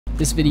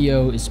This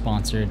video is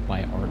sponsored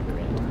by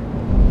ArtGrid.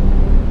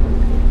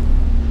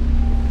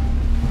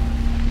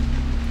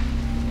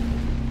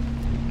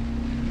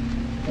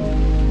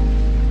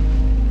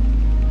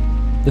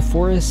 The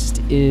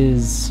forest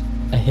is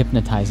a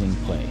hypnotizing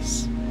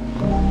place.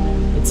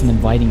 It's an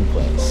inviting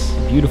place,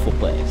 a beautiful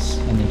place,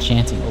 an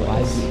enchanting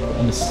place,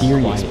 a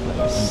mysterious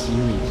place, an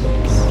eerie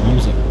place, a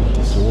confusing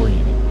place,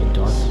 a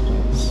dark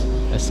place,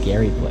 a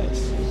scary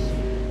place.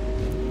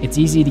 It's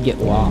easy to get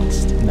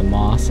lost in the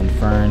moss and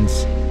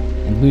ferns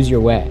and lose your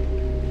way.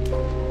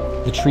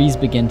 The trees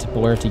begin to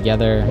blur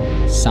together,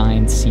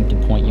 signs seem to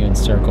point you in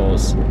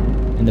circles,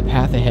 and the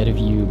path ahead of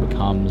you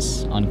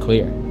becomes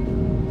unclear.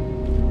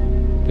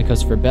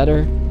 Because for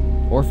better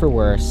or for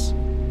worse,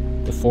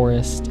 the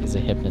forest is a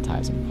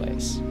hypnotizing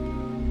place.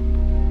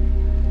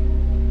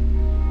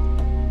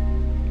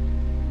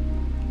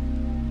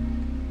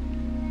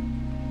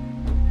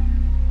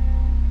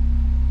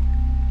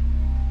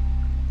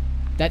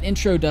 That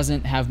intro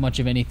doesn't have much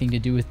of anything to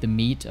do with the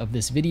meat of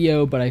this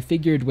video, but I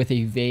figured with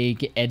a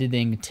vague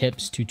editing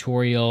tips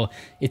tutorial,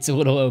 it's a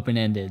little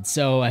open-ended,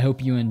 so I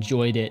hope you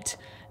enjoyed it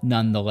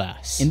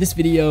nonetheless. In this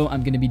video,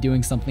 I'm going to be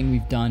doing something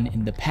we've done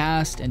in the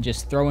past and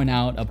just throwing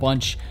out a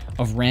bunch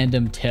of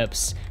random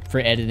tips for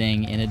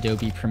editing in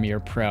Adobe Premiere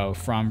Pro,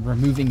 from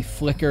removing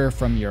flicker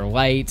from your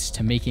lights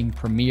to making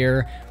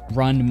Premiere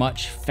run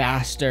much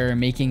faster,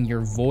 making your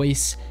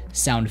voice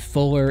sound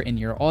fuller in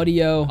your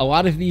audio. A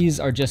lot of these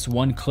are just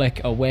one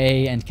click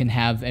away and can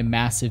have a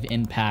massive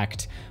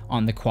impact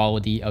on the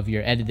quality of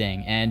your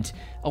editing. And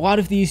a lot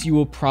of these you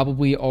will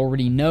probably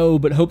already know,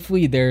 but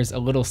hopefully there's a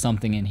little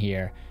something in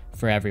here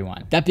for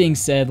everyone. That being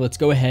said, let's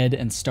go ahead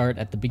and start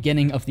at the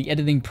beginning of the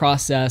editing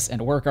process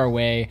and work our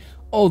way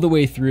all the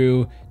way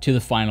through to the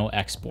final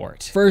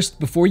export. First,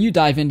 before you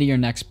dive into your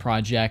next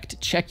project,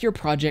 check your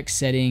project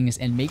settings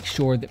and make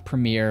sure that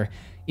Premiere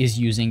is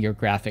using your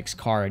graphics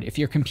card. If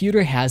your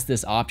computer has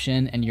this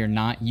option and you're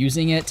not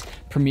using it,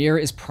 Premiere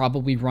is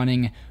probably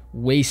running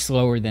way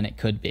slower than it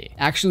could be.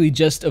 Actually,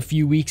 just a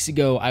few weeks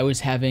ago, I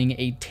was having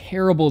a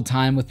terrible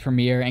time with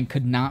Premiere and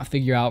could not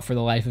figure out for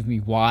the life of me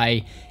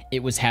why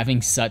it was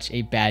having such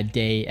a bad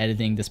day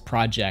editing this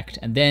project.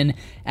 And then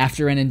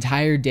after an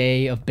entire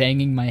day of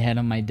banging my head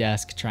on my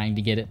desk trying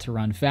to get it to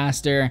run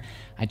faster,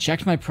 I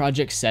checked my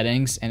project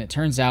settings and it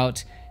turns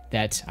out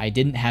that I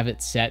didn't have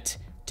it set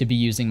to be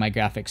using my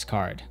graphics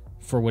card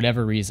for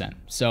whatever reason.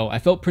 So I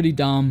felt pretty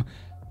dumb,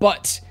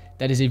 but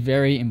that is a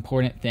very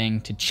important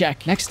thing to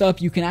check. Next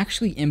up, you can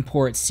actually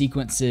import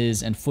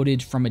sequences and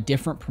footage from a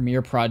different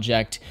Premiere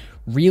project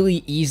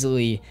really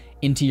easily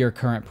into your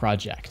current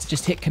project.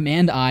 Just hit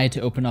Command-I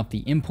to open up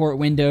the import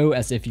window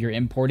as if you're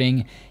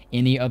importing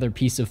any other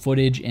piece of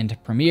footage into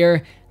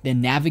Premiere,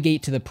 then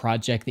navigate to the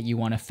project that you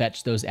want to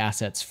fetch those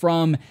assets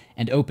from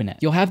and open it.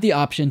 You'll have the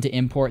option to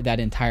import that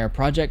entire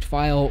project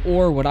file,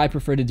 or what I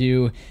prefer to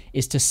do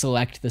is to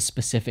select the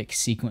specific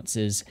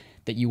sequences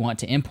that you want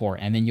to import,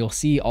 and then you'll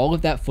see all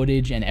of that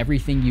footage and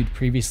everything you'd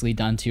previously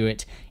done to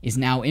it is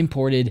now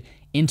imported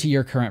into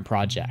your current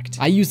project.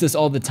 I use this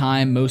all the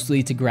time,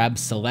 mostly to grab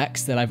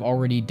selects that I've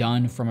already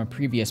done from a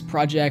previous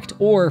project,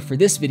 or for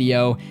this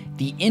video,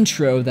 the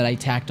intro that I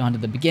tacked onto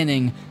the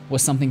beginning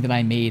was something that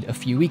I made a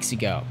few weeks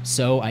ago.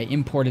 So I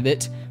imported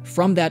it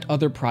from that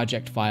other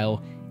project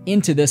file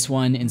into this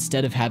one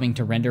instead of having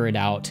to render it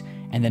out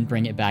and then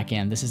bring it back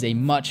in. This is a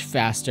much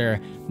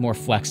faster, more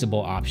flexible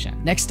option.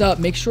 Next up,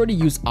 make sure to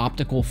use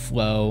Optical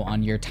Flow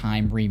on your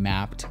time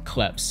remapped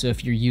clips. So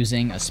if you're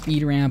using a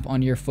speed ramp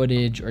on your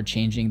footage or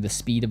changing the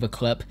speed of a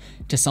clip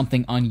to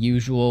something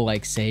unusual,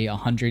 like say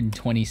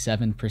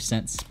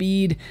 127%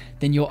 speed,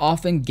 then you'll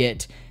often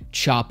get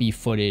choppy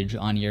footage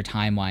on your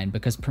timeline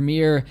because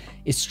Premiere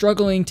is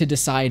struggling to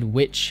decide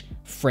which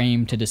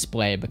frame to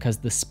display because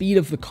the speed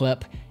of the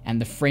clip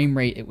and the frame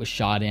rate it was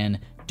shot in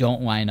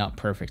don't line up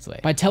perfectly.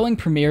 By telling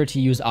Premiere to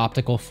use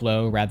Optical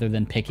Flow rather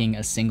than picking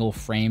a single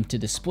frame to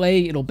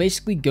display, it'll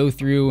basically go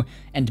through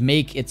and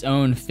make its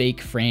own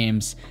fake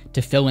frames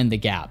to fill in the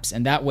gaps,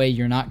 and that way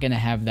you're not gonna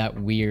have that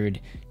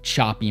weird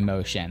choppy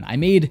motion. I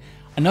made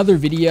another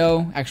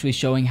video actually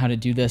showing how to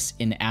do this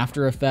in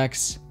After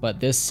Effects,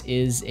 but this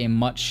is a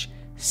much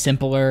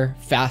simpler,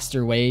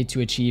 faster way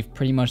to achieve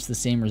pretty much the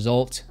same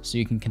result, so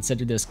you can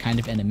consider this kind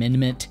of an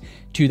amendment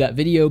to that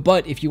video.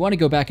 But if you want to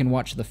go back and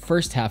watch the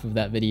first half of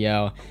that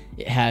video,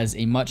 it has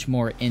a much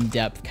more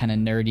in-depth, kind of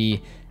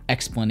nerdy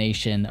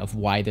explanation of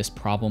why this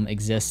problem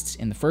exists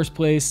in the first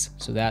place,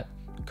 so that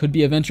could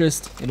be of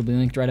interest. It'll be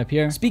linked right up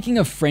here. Speaking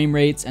of frame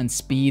rates and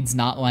speeds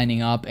not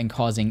lining up and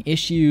causing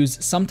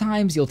issues,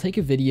 sometimes you'll take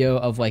a video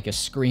of like a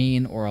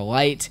screen or a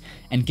light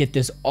and get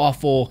this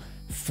awful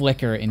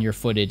flicker in your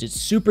footage. It's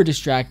super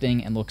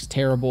distracting and looks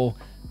terrible,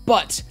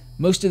 but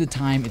most of the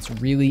time it's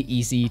really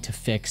easy to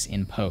fix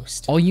in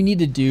post. All you need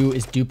to do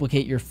is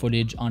duplicate your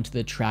footage onto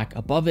the track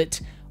above it,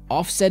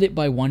 offset it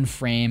by 1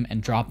 frame,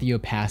 and drop the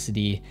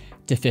opacity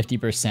to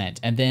 50%.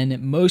 And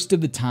then most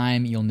of the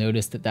time you'll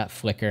notice that that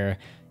flicker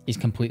is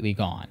completely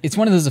gone. It's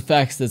one of those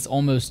effects that's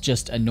almost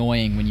just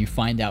annoying when you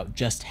find out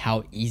just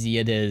how easy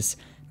it is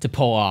to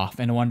pull off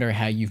and wonder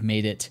how you've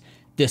made it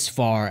this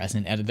far as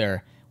an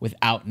editor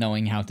without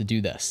knowing how to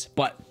do this,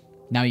 but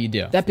now you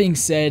do. That being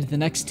said, the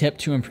next tip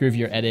to improve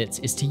your edits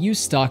is to use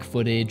stock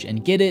footage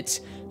and get it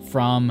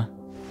from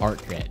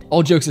ArtGrid.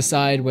 All jokes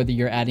aside, whether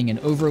you're adding an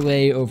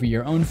overlay over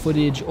your own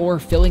footage or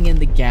filling in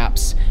the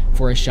gaps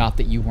for a shot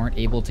that you weren't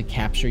able to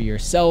capture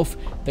yourself,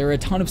 there are a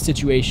ton of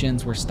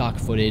situations where stock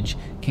footage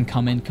can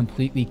come in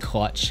completely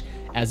clutch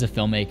as a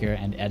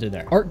filmmaker and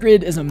editor.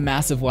 ArtGrid is a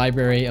massive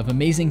library of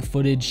amazing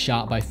footage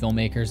shot by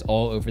filmmakers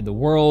all over the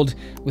world,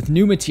 with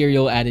new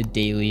material added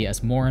daily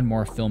as more and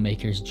more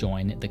filmmakers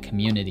join the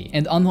community.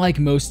 And unlike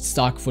most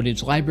stock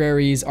footage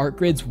libraries,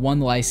 ArtGrid's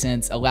one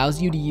license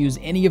allows you to use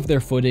any of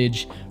their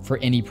footage for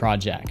any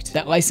project.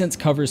 That license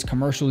covers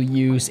commercial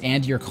use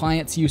and your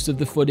client's use of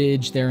the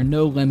footage. There are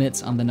no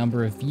limits on the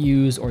number of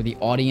views or the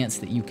audience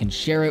that you can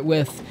share it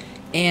with.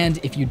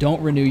 And if you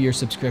don't renew your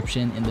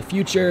subscription in the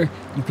future,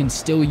 you can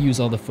still use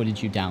all the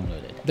footage you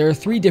downloaded. There are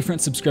 3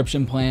 different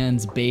subscription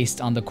plans based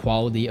on the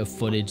quality of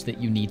footage that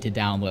you need to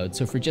download.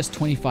 So for just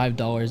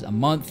 $25 a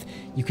month,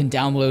 you can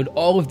download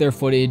all of their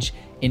footage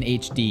in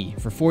HD.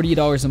 For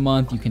 $40 a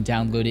month, you can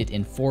download it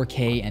in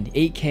 4K and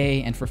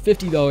 8K, and for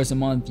 $50 a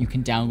month, you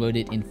can download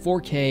it in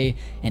 4K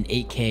and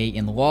 8K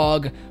in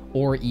log,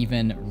 or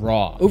even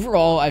RAW.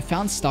 Overall, I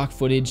found stock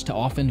footage to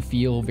often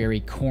feel very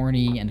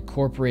corny and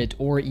corporate,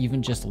 or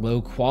even just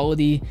low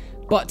quality,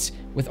 but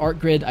with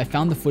ArtGrid, I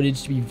found the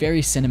footage to be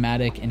very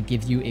cinematic and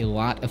give you a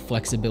lot of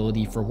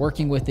flexibility for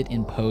working with it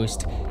in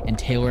post and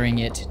tailoring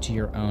it to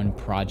your own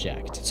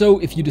project. So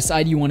if you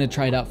decide you want to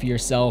try it out for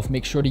yourself,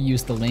 make sure to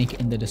use the link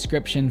in the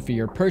description for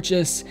your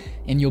purchase,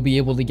 and you'll be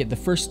able to get the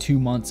first 2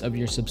 months of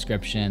your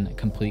subscription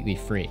completely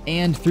free.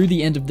 And through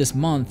the end of this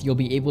month, you'll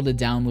be able to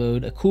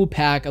download a cool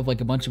pack of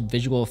like a bunch of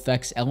visual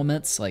effects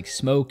elements like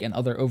smoke and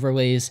other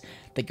overlays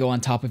that go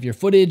on top of your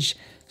footage.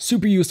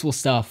 Super useful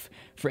stuff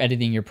for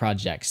editing your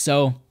project.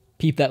 So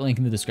peep that link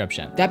in the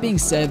description. That being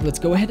said, let's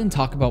go ahead and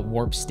talk about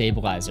Warp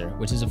Stabilizer,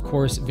 which is of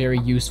course very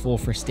useful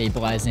for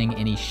stabilizing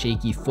any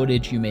shaky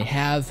footage you may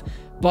have,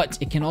 but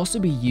it can also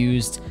be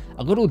used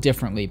a little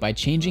differently by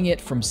changing it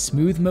from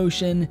smooth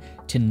motion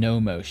to no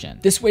motion.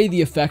 This way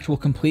the effect will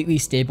completely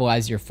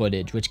stabilize your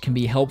footage, which can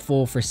be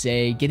helpful for,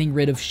 say, getting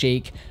rid of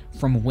shake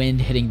from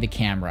wind hitting the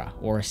camera,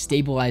 or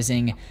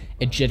stabilizing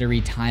a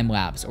jittery time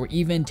lapse, or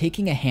even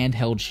taking a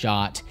handheld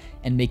shot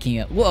and making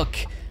it look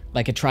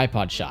like a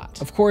tripod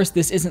shot. Of course,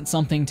 this isn't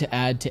something to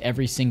add to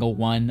every single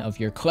one of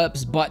your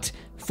clips, but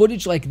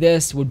footage like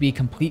this would be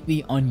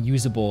completely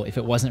unusable if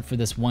it wasn't for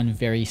this one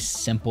very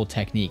simple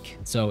technique.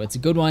 So it's a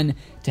good one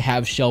to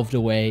have shelved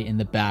away in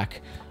the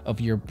back of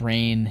your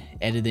brain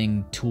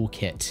editing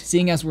toolkit.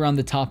 Seeing as we're on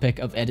the topic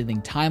of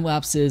editing time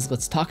lapses,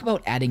 let's talk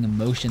about adding a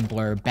motion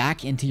blur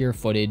back into your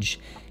footage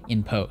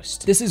in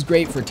post. This is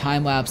great for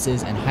time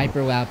lapses and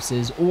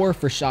hyperlapses, or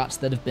for shots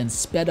that have been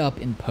sped up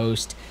in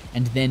post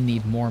and then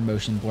need more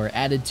motion blur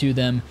added to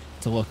them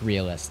to look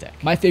realistic.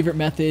 My favorite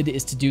method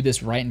is to do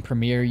this right in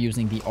Premiere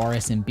using the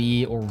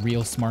RSMB or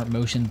Real Smart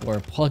Motion Blur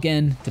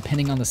plugin.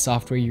 Depending on the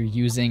software you're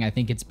using, I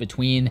think it's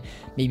between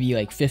maybe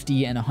like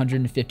 $50 and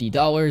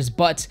 $150,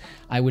 but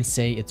I would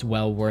say it's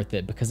well worth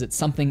it because it's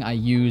something I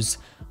use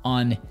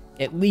on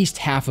at least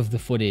half of the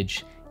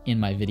footage in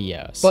my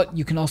videos. But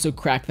you can also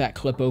crack that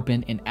clip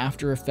open in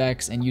After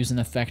Effects and use an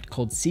effect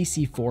called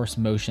CC Force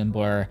Motion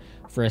Blur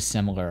for a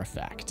similar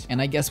effect. And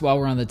I guess while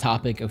we're on the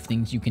topic of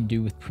things you can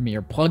do with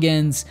Premiere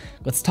plugins,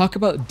 let's talk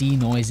about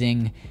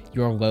denoising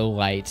your low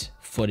light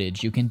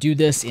footage. You can do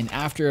this in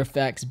After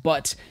Effects,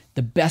 but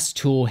the best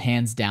tool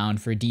hands down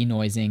for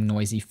denoising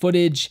noisy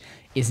footage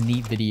is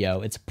Neat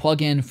Video. It's a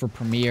plugin for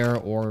Premiere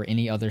or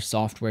any other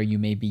software you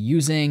may be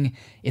using.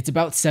 It's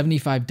about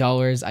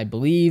 $75, I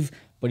believe,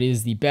 but it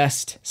is the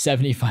best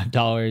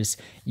 $75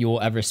 you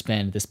will ever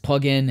spend. This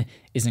plugin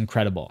is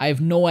incredible. I have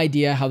no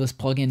idea how this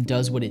plugin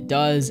does what it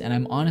does, and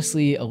I'm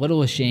honestly a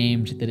little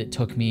ashamed that it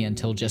took me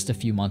until just a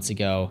few months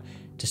ago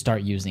to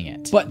start using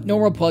it. But no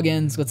more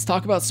plugins, let's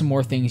talk about some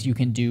more things you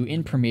can do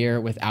in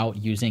Premiere without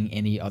using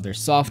any other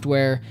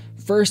software.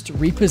 First,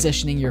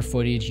 repositioning your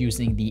footage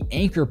using the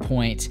anchor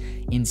point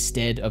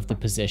instead of the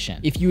position.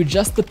 If you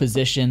adjust the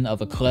position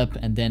of a clip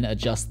and then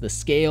adjust the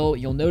scale,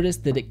 you'll notice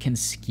that it can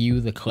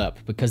skew the clip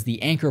because the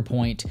anchor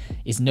point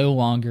is no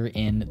longer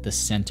in the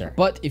center.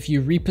 But if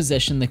you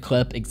reposition the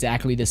clip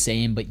exactly the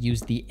same but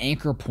use the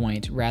anchor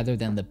point rather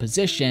than the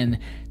position,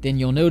 then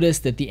you'll notice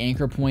that the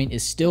anchor point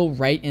is still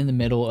right in the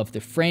middle of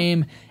the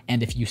frame,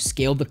 and if you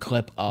scale the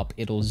clip up,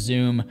 it'll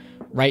zoom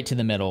right to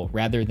the middle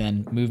rather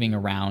than moving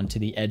around to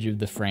the edge of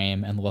the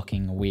frame and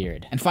looking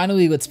weird. And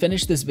finally, let's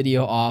finish this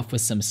video off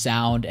with some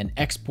sound and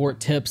export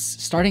tips,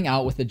 starting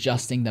out with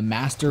adjusting the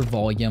master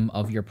volume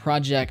of your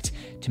project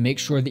to make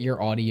sure that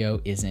your audio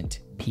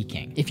isn't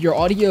peaking. If your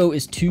audio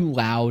is too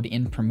loud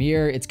in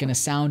Premiere, it's going to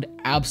sound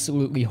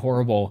absolutely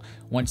horrible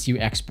once you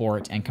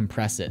export and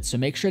compress it. So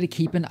make sure to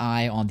keep an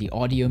eye on the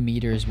audio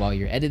meters while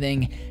you're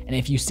editing. And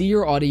if you see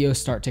your audio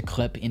start to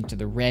clip into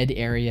the red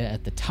area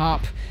at the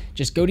top,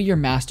 just go to your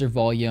master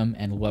volume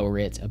and lower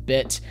it a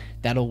bit.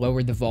 That'll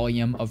lower the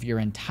volume of your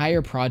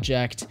entire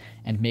project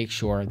and make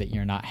sure that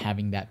you're not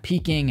having that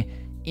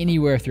peaking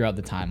anywhere throughout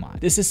the timeline.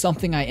 This is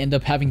something I end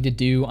up having to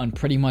do on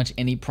pretty much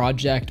any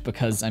project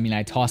because, I mean,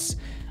 I toss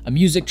a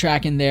music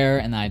track in there,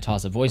 and then I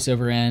toss a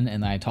voiceover in,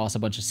 and then I toss a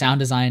bunch of sound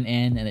design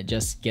in, and it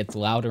just gets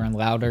louder and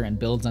louder and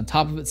builds on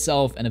top of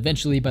itself, and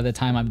eventually by the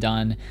time I'm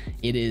done,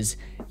 it is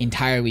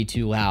entirely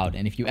too loud.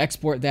 And if you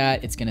export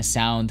that, it's gonna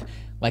sound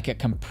like a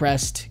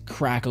compressed,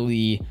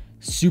 crackly,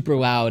 super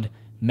loud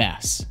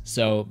mess.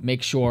 So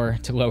make sure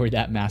to lower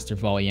that master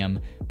volume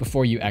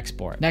before you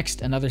export.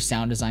 Next, another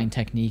sound design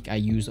technique I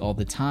use all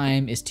the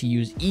time is to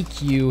use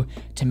EQ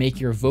to make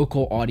your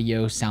vocal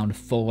audio sound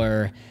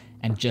fuller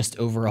and just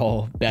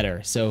overall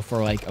better. So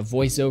for like a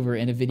voiceover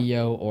in a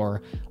video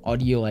or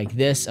audio like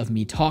this of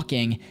me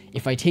talking,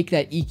 if I take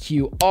that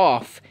EQ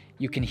off,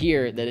 you can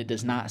hear that it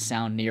does not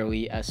sound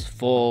nearly as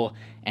full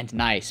and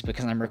nice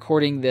because I'm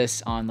recording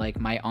this on like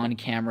my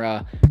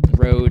on-camera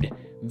Rode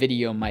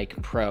Video Mic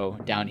Pro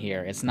down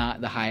here. It's not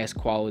the highest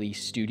quality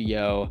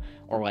studio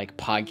or like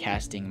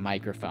podcasting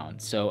microphone.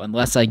 So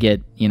unless I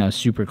get, you know,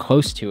 super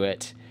close to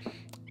it,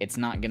 it's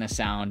not gonna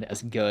sound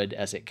as good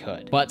as it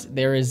could. But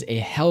there is a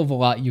hell of a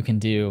lot you can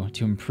do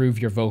to improve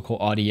your vocal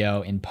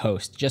audio in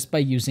post just by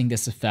using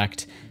this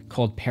effect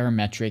called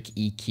Parametric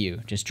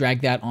EQ. Just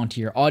drag that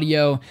onto your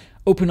audio,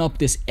 open up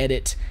this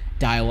edit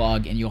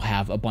dialog, and you'll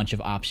have a bunch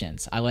of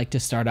options. I like to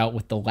start out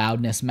with the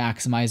loudness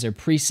maximizer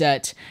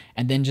preset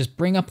and then just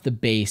bring up the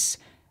bass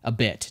a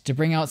bit to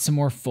bring out some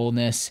more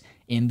fullness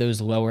in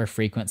those lower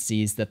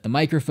frequencies that the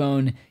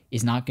microphone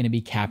is not going to be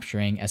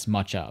capturing as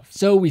much of.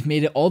 So we've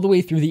made it all the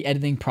way through the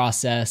editing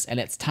process, and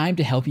it's time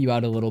to help you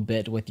out a little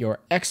bit with your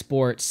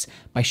exports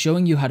by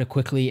showing you how to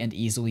quickly and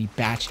easily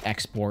batch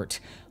export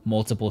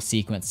multiple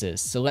sequences.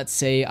 So let's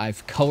say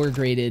I've color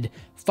graded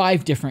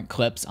 5 different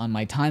clips on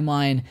my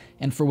timeline,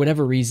 and for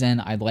whatever reason,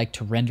 I'd like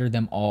to render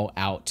them all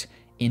out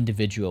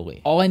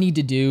individually. All I need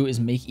to do is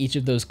make each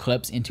of those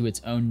clips into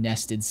its own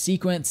nested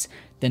sequence,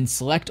 then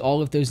select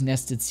all of those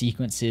nested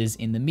sequences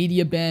in the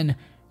media bin,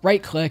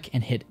 right click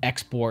and hit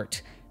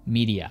export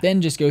media.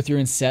 Then just go through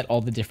and set all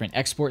the different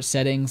export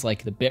settings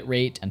like the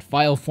bitrate and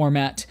file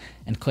format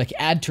and click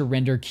add to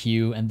render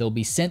queue, and they'll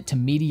be sent to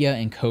media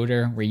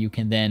encoder where you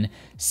can then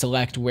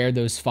select where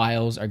those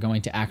files are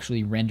going to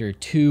actually render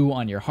to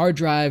on your hard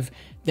drive.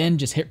 Then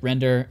just hit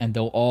render and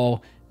they'll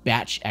all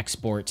batch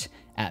export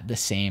at the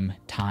same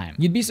time.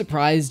 You'd be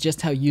surprised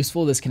just how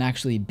useful this can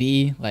actually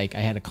be. Like I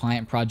had a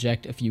client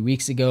project a few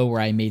weeks ago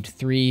where I made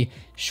 3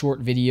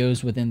 short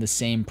videos within the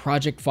same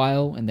project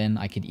file, and then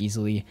I could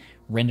easily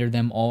render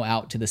them all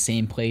out to the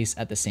same place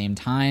at the same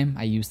time.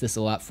 I use this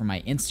a lot for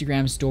my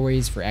Instagram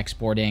stories for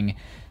exporting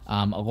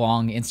a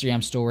long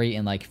Instagram story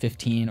in like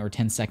 15 or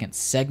 10-second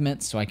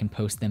segments so I can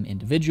post them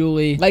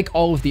individually. Like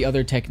all of the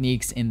other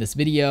techniques in this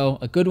video,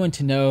 a good one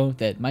to know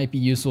that might be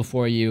useful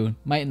for you,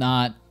 might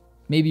not.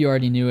 Maybe you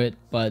already knew it,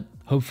 but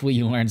hopefully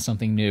you learned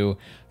something new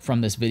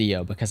from this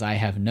video because I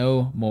have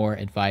no more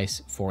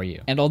advice for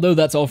you. And although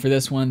that's all for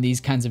this one,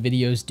 these kinds of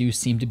videos do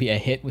seem to be a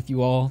hit with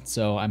you all,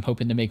 so I'm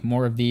hoping to make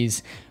more of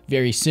these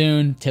very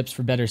soon. Tips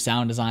for better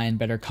sound design,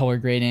 better color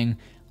grading.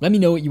 Let me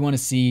know what you want to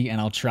see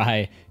and I'll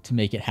try to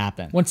make it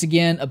happen. Once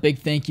again, a big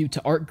thank you to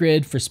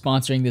ArtGrid for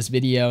sponsoring this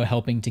video,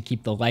 helping to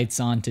keep the lights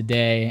on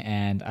today,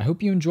 and I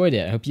hope you enjoyed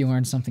it. I hope you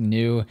learned something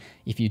new.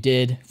 If you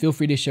did, feel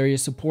free to share your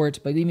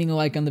support by leaving a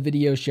like on the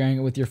video, sharing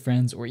it with your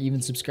friends, or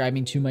even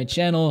subscribing to my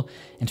channel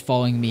and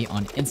following me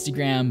on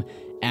Instagram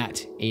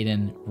at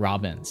Aidin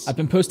Robbins. I've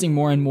been posting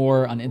more and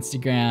more on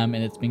Instagram,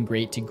 and it's been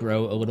great to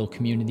grow a little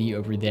community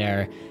over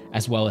there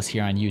as well as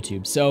here on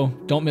YouTube. So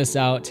don't miss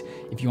out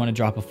if you want to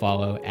drop a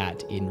follow at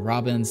Aidin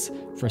Robbins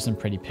for some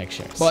pretty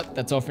pictures. But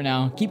that's all for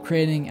now. Keep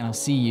creating, and I'll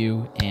see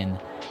you in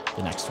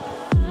the next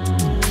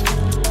one.